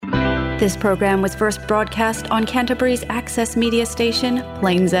This program was first broadcast on Canterbury's access media station,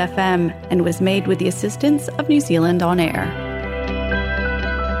 Plains FM, and was made with the assistance of New Zealand On Air.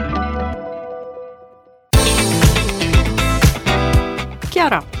 Kia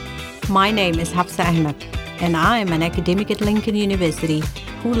ora. My name is Hafsa Ahmed, and I am an academic at Lincoln University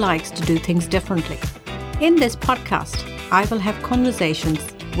who likes to do things differently. In this podcast, I will have conversations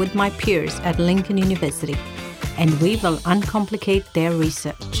with my peers at Lincoln University, and we will uncomplicate their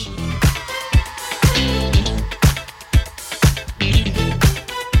research.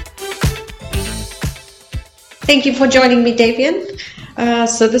 Thank you for joining me, Davian.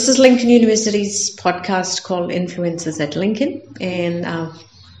 So this is Lincoln University's podcast called Influencers at Lincoln, and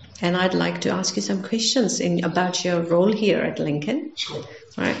I'd like to ask you some questions about your role here at Lincoln. Sure. All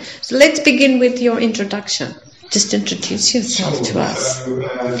right. So let's begin with your introduction. Just introduce yourself to us. So,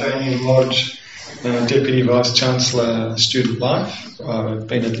 Damien Lodge, Deputy Vice Chancellor, Student Life. I've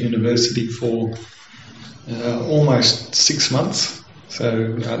been at the university for almost 6 months, so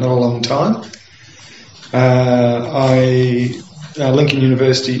not a long time. Lincoln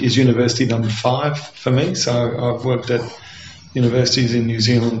University is university number 5 for me, so I've worked at universities in New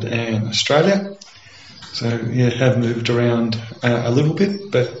Zealand and Australia. So have moved around a little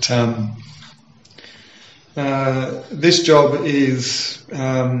bit, but this job is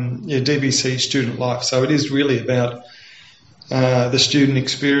DVC Student Life, so it is really about the student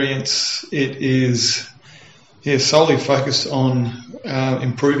experience. It is solely focused on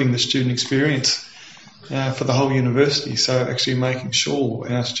improving the student experience for the whole university, so actually making sure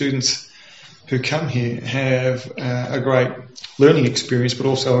our students who come here have a great learning experience, but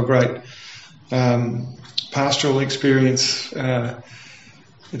also a great pastoral experience.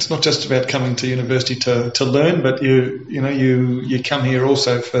 It's not just about coming to university to learn, but you come here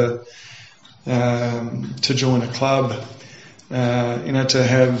also for to join a club, to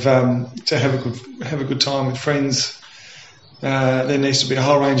have a good time with friends. There needs to be a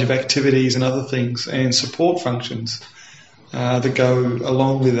whole range of activities and other things and support functions that go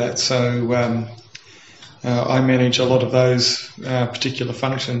along with that. So I manage a lot of those particular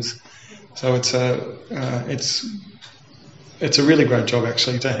functions. So it's a really great job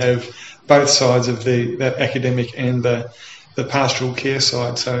actually to have both sides of that academic and the pastoral care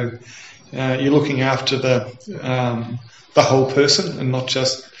side. So you're looking after the whole person and not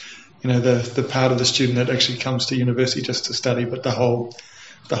just the part of the student that actually comes to university just to study, but the whole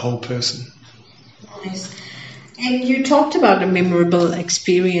person. Nice. And you talked about a memorable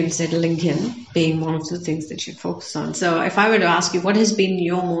experience at Lincoln being one of the things that you focus on. So if I were to ask you, what has been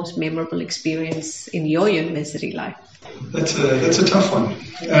your most memorable experience in your university life? That's a tough one.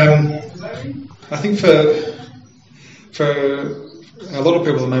 I think for a lot of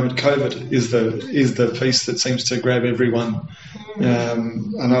people at the moment, COVID is the piece that seems to grab everyone. I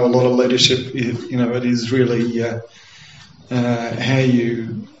know a lot of leadership, it is really how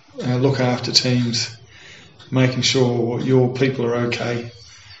you look after teams, making sure your people are okay,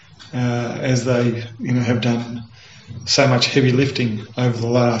 as they have done so much heavy lifting over the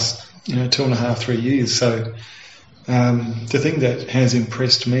last 2.5, 3 years. So the thing that has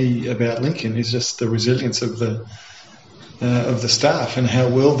impressed me about Lincoln is just the resilience of the staff and how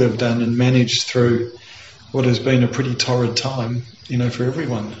well they've done and managed through what has been a pretty torrid time, for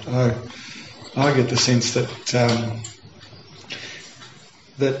everyone. I get the sense that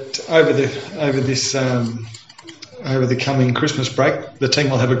over the coming Christmas break, the team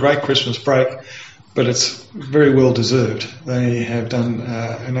will have a great Christmas break, but it's very well deserved. They have done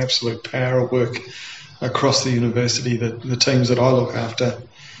an absolute power of work across the university. The teams that I look after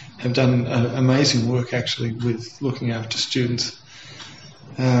have done amazing work actually with looking after students.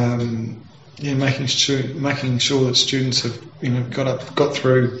 Making sure that students have got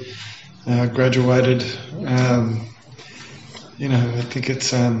through, graduated. I think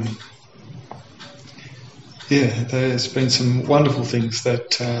it's there's been some wonderful things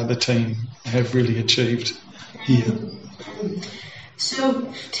that the team have really achieved here.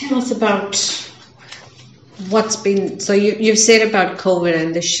 So tell us about what's been. So you've said about COVID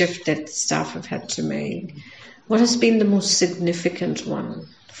and the shift that staff have had to make. What has been the most significant one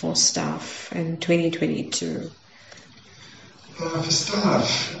for staff in 2022? For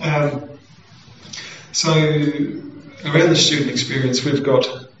staff, so around the student experience, we've got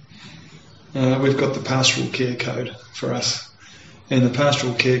the pastoral care code for us, and the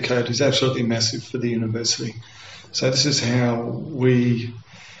pastoral care code is absolutely massive for the university. So this is how we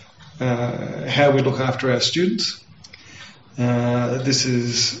look after our students.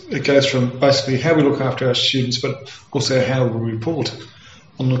 It goes from basically how we look after our students, but also how we report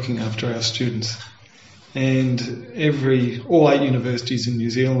on looking after our students. And all 8 universities in New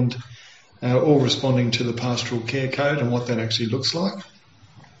Zealand all responding to the Pastoral Care Code and what that actually looks like.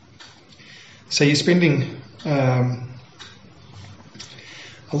 So you're spending a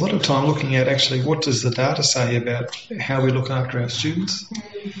lot of time looking at actually what does the data say about how we look after our students,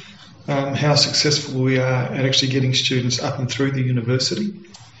 how successful we are at actually getting students up and through the university.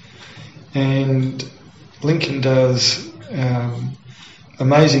 And Lincoln does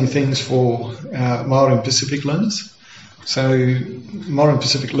amazing things for Māori and Pacific learners. So Māori and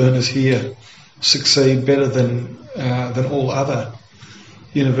Pacific learners here succeed better than all other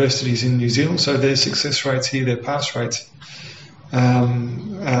universities in New Zealand. So their success rates here, their pass rates,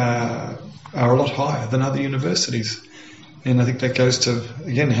 are a lot higher than other universities. And I think that goes to,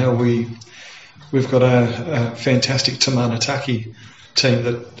 again, how we've got a fantastic Te Manautaki team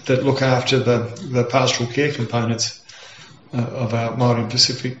that look after the pastoral care components of our Māori and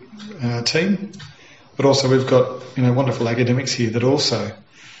Pacific team. But also we've got wonderful academics here that also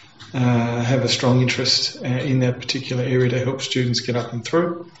have a strong interest in that particular area to help students get up and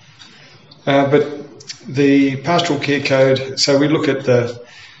through. But the Pastoral Care Code, so we look at the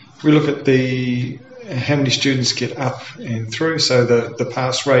how many students get up and through, so the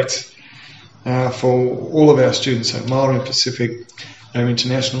pass rates for all of our students, so Māori and Pacific, our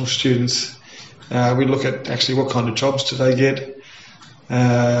international students. We look at actually what kind of jobs do they get.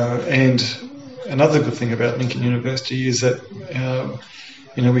 And another good thing about Lincoln University is that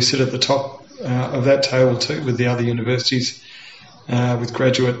we sit at the top of that table too with the other universities with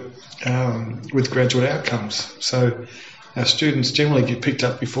graduate outcomes. So our students generally get picked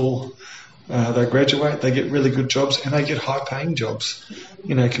up before they graduate. They get really good jobs and they get high-paying jobs,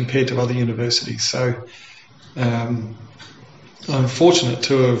 compared to other universities. So I'm fortunate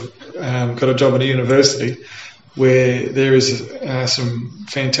to have got a job at a university where there is some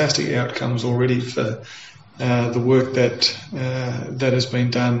fantastic outcomes already for the work that has been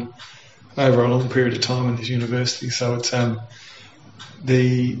done over a long period of time in this university. So it's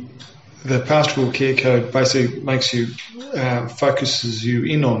the Pastoral Care Code basically makes you focuses you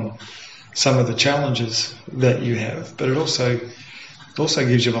in on some of the challenges that you have, but it also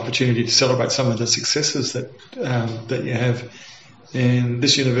gives you an opportunity to celebrate some of the successes that you have. And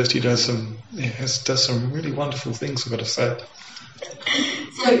this university does some really wonderful things, I've got to say.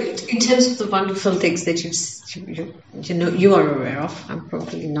 So, in terms of the wonderful things that you are aware of, I'm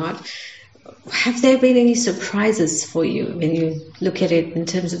probably not. Have there been any surprises for you when you look at it in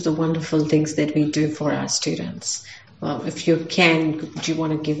terms of the wonderful things that we do for our students? Well, if you can, do you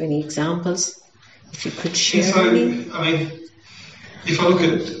want to give any examples? If you could share any? I mean, if I look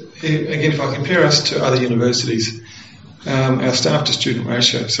at, again, if I compare us to other universities, our staff to student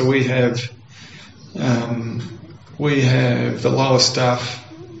ratio, so we have the lowest staff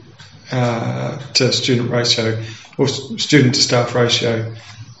to student ratio, or student to staff ratio,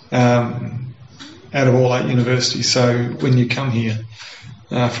 out of all 8 universities. So when you come here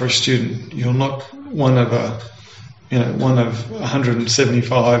for a student, you're not one of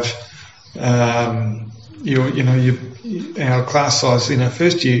 175. Our class size in our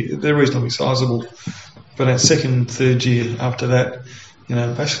first year, they're reasonably sizable, but our second, third year after that,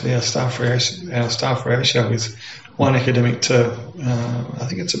 basically our staff ratio is one academic to I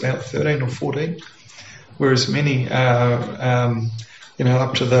think it's about 13 or 14, whereas many are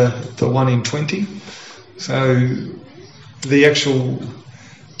up to the 1 in 20. So the actual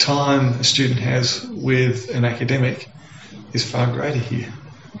time a student has with an academic is far greater here,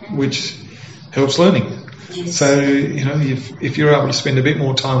 which helps learning. Yes. So if you're able to spend a bit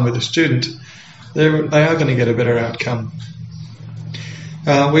more time with a student, they are going to get a better outcome.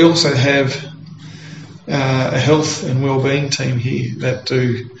 We also have a health and wellbeing team here that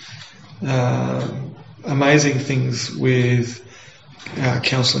do amazing things with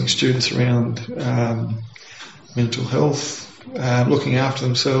counselling students around mental health, looking after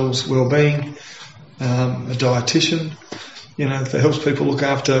themselves, wellbeing, a dietitian, that helps people look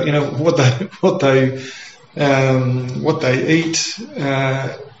after, what they eat.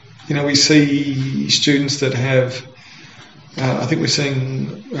 We see students that have, I think we're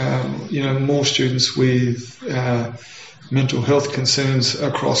seeing, more students with mental health concerns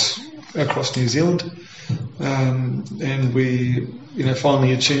across New Zealand, and we,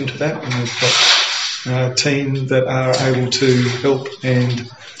 finally attuned to that, and we've got a team that are able to help and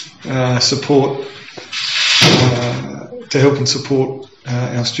support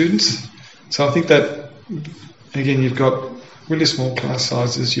our students. So I think that, again, you've got really small class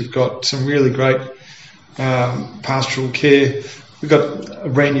sizes, you've got some really great pastoral care. We've got a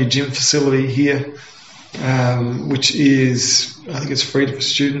brand new gym facility here, which is, I think it's free to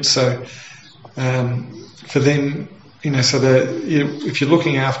students. So for them, so that if you're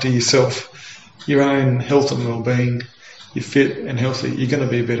looking after yourself, your own health and well-being, you're fit and healthy, you're going to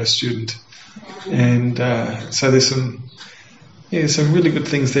be a better student. And so there's some really good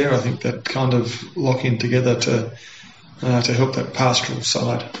things there, I think, that kind of lock in together to help that pastoral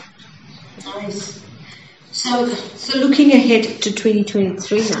side. Nice. So looking ahead to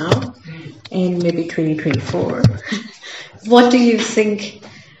 2023 now, and maybe 2024, what do you think,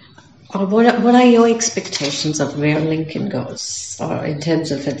 or what are your expectations of where Lincoln goes, or in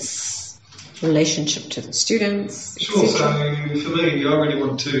terms of its relationship to the students? Sure. So for me, I really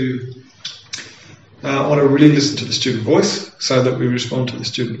want to really listen to the student voice, so that we respond to the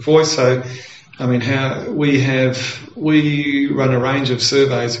student voice. So, I mean, we run a range of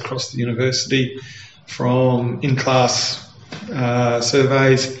surveys across the university, from in-class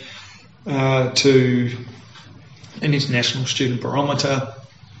surveys to an international student barometer,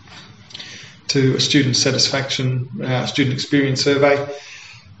 to a student satisfaction, student experience survey.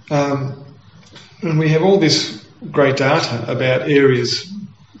 And we have all this great data about areas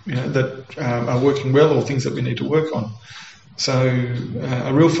that are working well, or things that we need to work on. So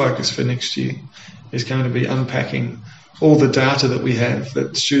a real focus for next year is going to be unpacking all the data that we have,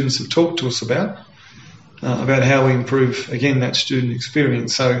 that students have talked to us about how we improve, again, that student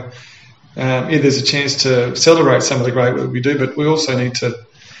experience. So there's a chance to celebrate some of the great work we do, but we also need to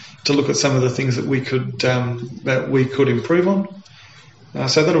look at some of the things that we could improve on.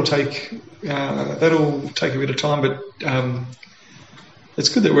 So that'll take a bit of time, but it's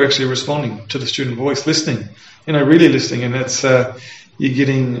good that we're actually responding to the student voice, listening, really listening, and that's you're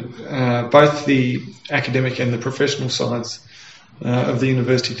getting both the academic and the professional sides of the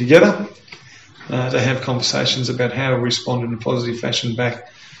university together to have conversations about how to respond in a positive fashion back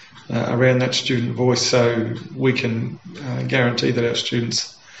around that student voice, so we can guarantee that our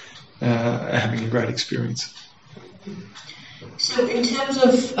students are having a great experience. So in terms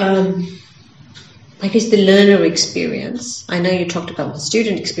of, I guess, the learner experience, I know you talked about the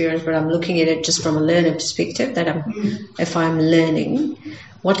student experience, but I'm looking at it just from a learner perspective, that if I'm learning,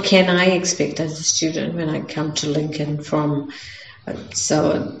 what can I expect as a student when I come to Lincoln from?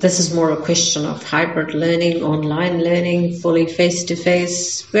 So this is more a question of hybrid learning, online learning, fully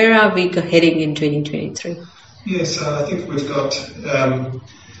face-to-face. Where are we heading in 2023? Yes, I think we've got,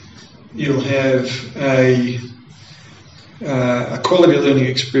 you'll have a quality learning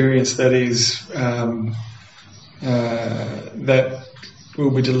experience that is that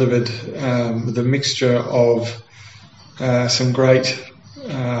will be delivered with a mixture of some great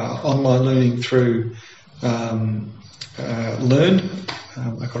online learning through Learn,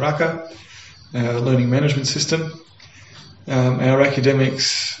 Akaraka, learning management system. Our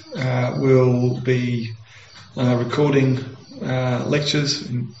academics will be recording lectures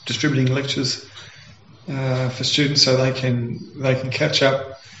and distributing lectures for students, so they can catch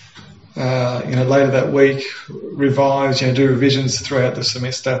up later that week, revise, do revisions throughout the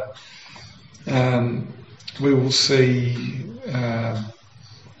semester. We will see,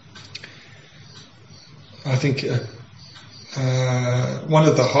 I think, one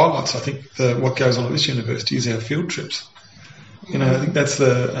of the highlights, I think, what goes on at this university is our field trips. I think that's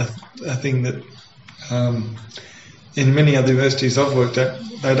a thing that in many other universities I've worked at,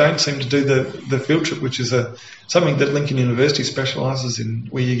 they don't seem to do the field trip, which is something that Lincoln University specialises in,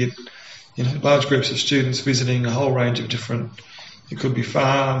 where you get large groups of students visiting a whole range of different. It could be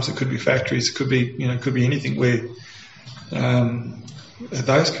farms, it could be factories, it could be anything. Where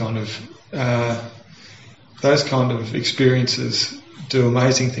those kind of experiences do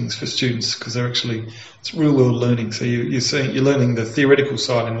amazing things for students, because it's real world learning. So you're learning the theoretical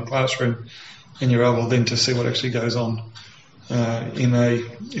side in the classroom, and you're able then to see what actually goes on in a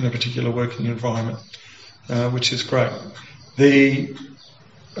particular working environment, which is great.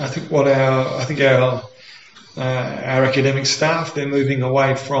 I think our academic staff, they're moving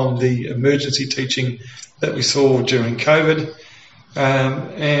away from the emergency teaching that we saw during COVID,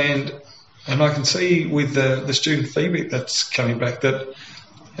 and I can see with the student feedback that's coming back that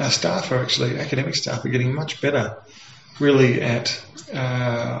our academic staff are getting much better, really, at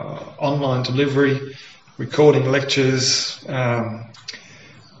online delivery, recording lectures,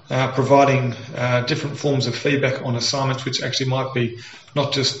 providing different forms of feedback on assignments, which actually might be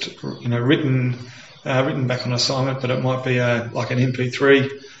not just written back on assignment, but it might be like an MP3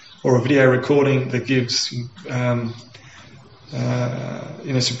 or a video recording that gives some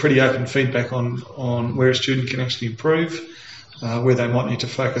pretty open feedback on where a student can actually improve, where they might need to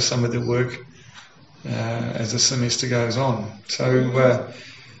focus some of their work as the semester goes on. So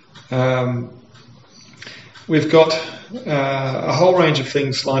we've got a whole range of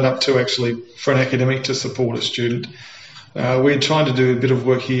things lined up to actually for an academic to support a student. We're trying to do a bit of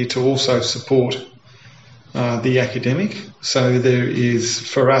work here to also support the academic. So there is,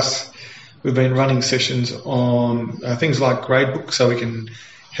 for us, we've been running sessions on things like gradebook, so we can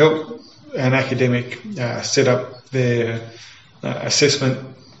help an academic set up their assessment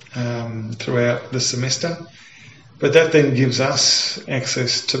throughout the semester. But that then gives us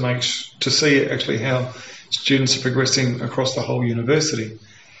access to see actually how students are progressing across the whole university.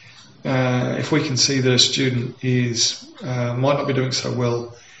 If we can see that a student might not be doing so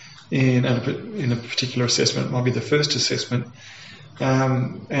well in a particular assessment, it might be the first assessment,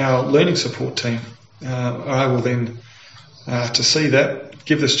 our learning support team are able then to see that,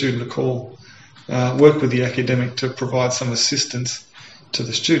 give the student a call, work with the academic to provide some assistance to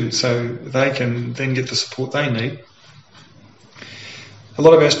the student so they can then get the support they need. A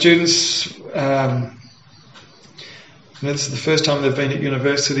lot of our students, this is the first time they've been at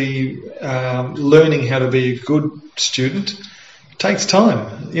university, learning how to be a good student. It takes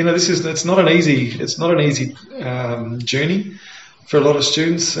time. It's not an easy journey for a lot of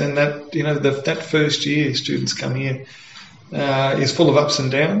students, and that first year students come here is full of ups and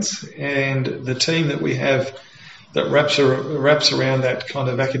downs, and the team that we have that wraps around that kind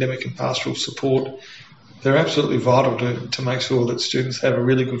of academic and pastoral support, they're absolutely vital to make sure that students have a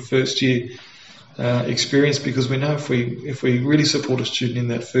really good first year experience, because we know if we really support a student in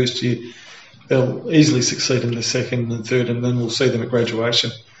that first year, they'll easily succeed in the second and third, and then we'll see them at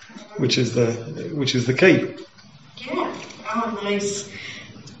graduation, which is the key. Yeah. Oh, nice.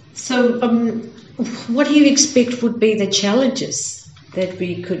 So, what do you expect would be the challenges that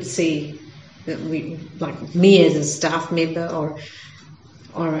we could see, that we, like me as a staff member, or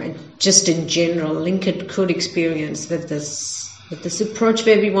just in general, Lincoln could experience with this approach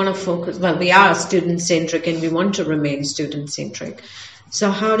where we want to focus? Well, we are student-centric and we want to remain student-centric.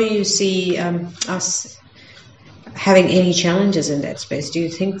 So, how do you see us having any challenges in that space? Do you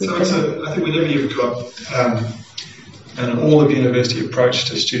think we can? I think whenever you've got an all-of-university approach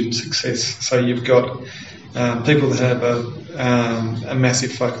to student success, so you've got people that have a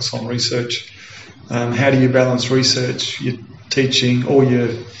massive focus on research. How do you balance research, your teaching, or your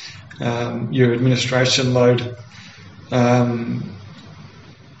administration load, and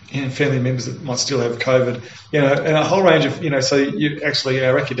family members that might still have COVID, and a whole range of, so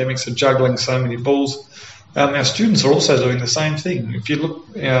our academics are juggling so many balls. Our students are also doing the same thing. If you look,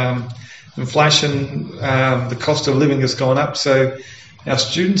 inflation, the cost of living has gone up, so our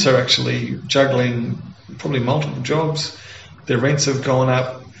students are actually juggling probably multiple jobs. Their rents have gone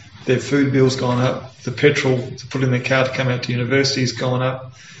up, their food bill's gone up, the petrol to put in their car to come out to university has gone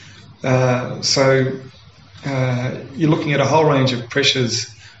up. So you're looking at a whole range of pressures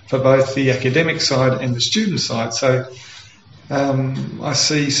for both the academic side and the student side. So I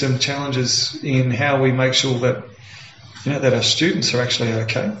see some challenges in how we make sure that that our students are actually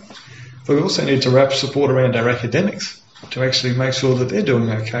okay. But we also need to wrap support around our academics to actually make sure that they're doing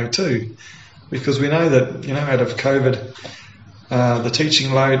okay too. Because we know that, out of COVID, the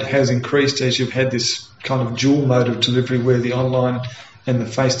teaching load has increased as you've had this kind of dual mode of delivery where the online and the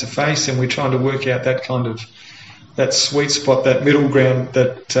face-to-face, and we're trying to work out that sweet spot, that middle ground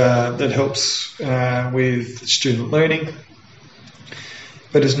that helps with student learning,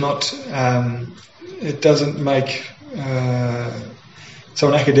 but is not, it doesn't make, so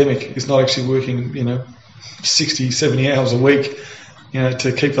an academic is not actually working, 60, 70 hours a week,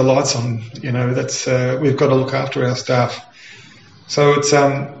 to keep the lights on. That's we've got to look after our staff. So it's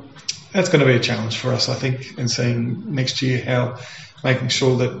that's going to be a challenge for us, I think, in seeing next year how making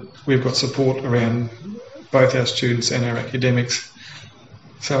sure that we've got support around both our students and our academics,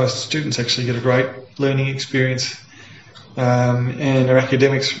 so our students actually get a great learning experience, and our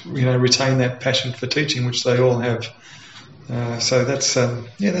academics, retain that passion for teaching, which they all have. So that's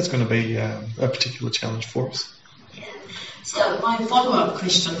going to be a particular challenge for us. So my follow-up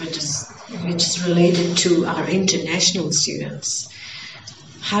question, which is related to our international students,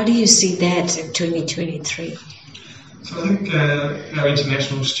 how do you see that in 2023? So I think our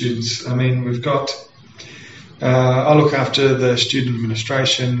international students, we've got, I look after the student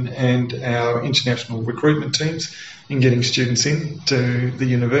administration and our international recruitment teams in getting students into the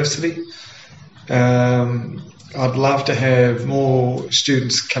university. I'd love to have more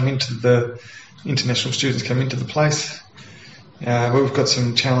students international students come into the place. But we've got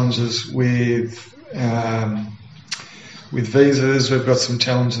some challenges with visas. We've got some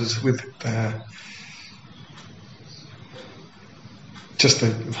challenges with just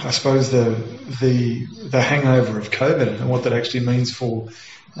the hangover of COVID and what that actually means for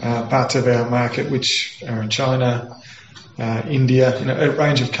parts of our market which are in China, India, a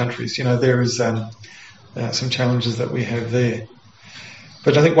range of countries. There is some challenges that we have there.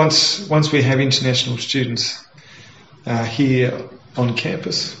 But I think once we have international students here on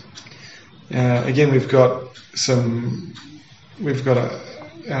campus, again we've got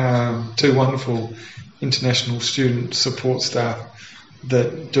two wonderful international student support staff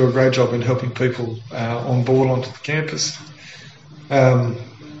that do a great job in helping people on board onto the campus.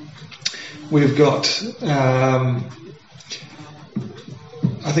 We've got,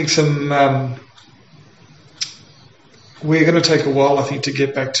 I think we're going to take a while, I think, to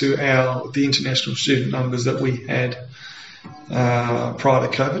get back to the international student numbers that we had prior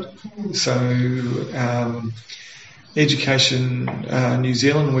to COVID. So Education New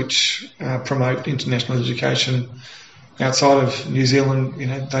Zealand, which promote international education outside of New Zealand,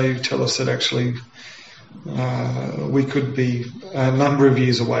 they tell us that actually we could be a number of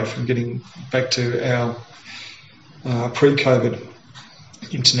years away from getting back to our pre-COVID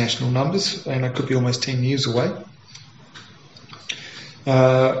international numbers, and it could be almost 10 years away.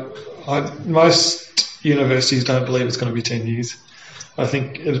 Most universities don't believe it's going to be 10 years. I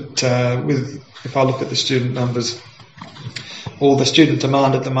think if I look at the student numbers or the student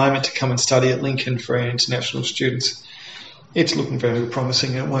demand at the moment to come and study at Lincoln for our international students, it's looking very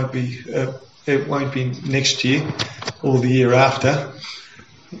promising. It won't be next year or the year after.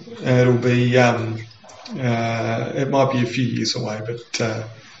 It'll be it might be a few years away, but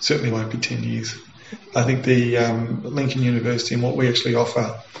certainly won't be 10 years. I think the Lincoln University and what we actually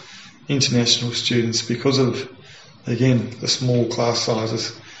offer international students, because of, again, the small class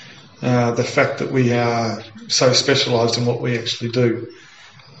sizes, the fact that we are so specialised in what we actually do,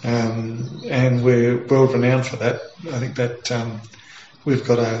 and we're world renowned for that. I think that we've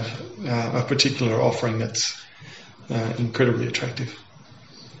got a particular offering that's incredibly attractive.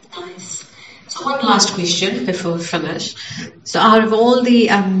 Nice. So one last question before we finish. So out of all the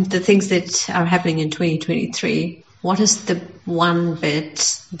things that are happening in 2023, what is the one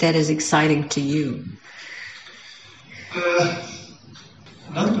bit that is exciting to you?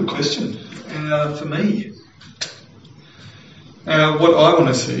 Another good question. For me, what I want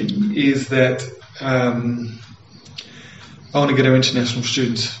to see is that I want to get our international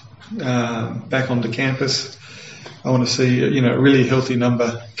students back onto campus. I want to see a really healthy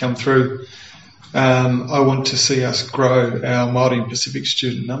number come through. I want to see us grow our Māori and Pacific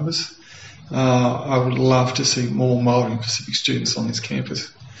student numbers. I would love to see more Māori and Pacific students on this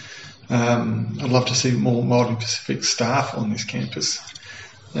campus. I'd love to see more Māori and Pacific staff on this campus.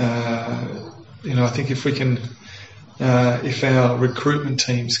 I think if we can, if our recruitment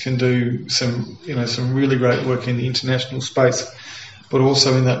teams can do some really great work in the international space, but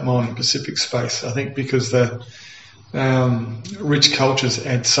also in that Māori and Pacific space, I think because the rich cultures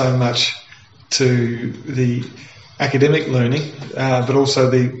add so much to the academic learning, but also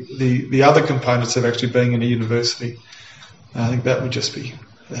the other components of actually being in a university. I think that would be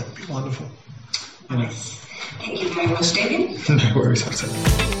wonderful. Thank you very much, David. No worries.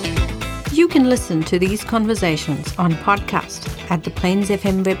 You can listen to these conversations on podcast at the Plains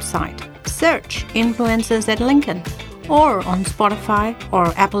FM website. Search Influencers at Lincoln or on Spotify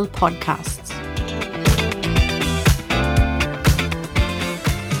or Apple Podcasts.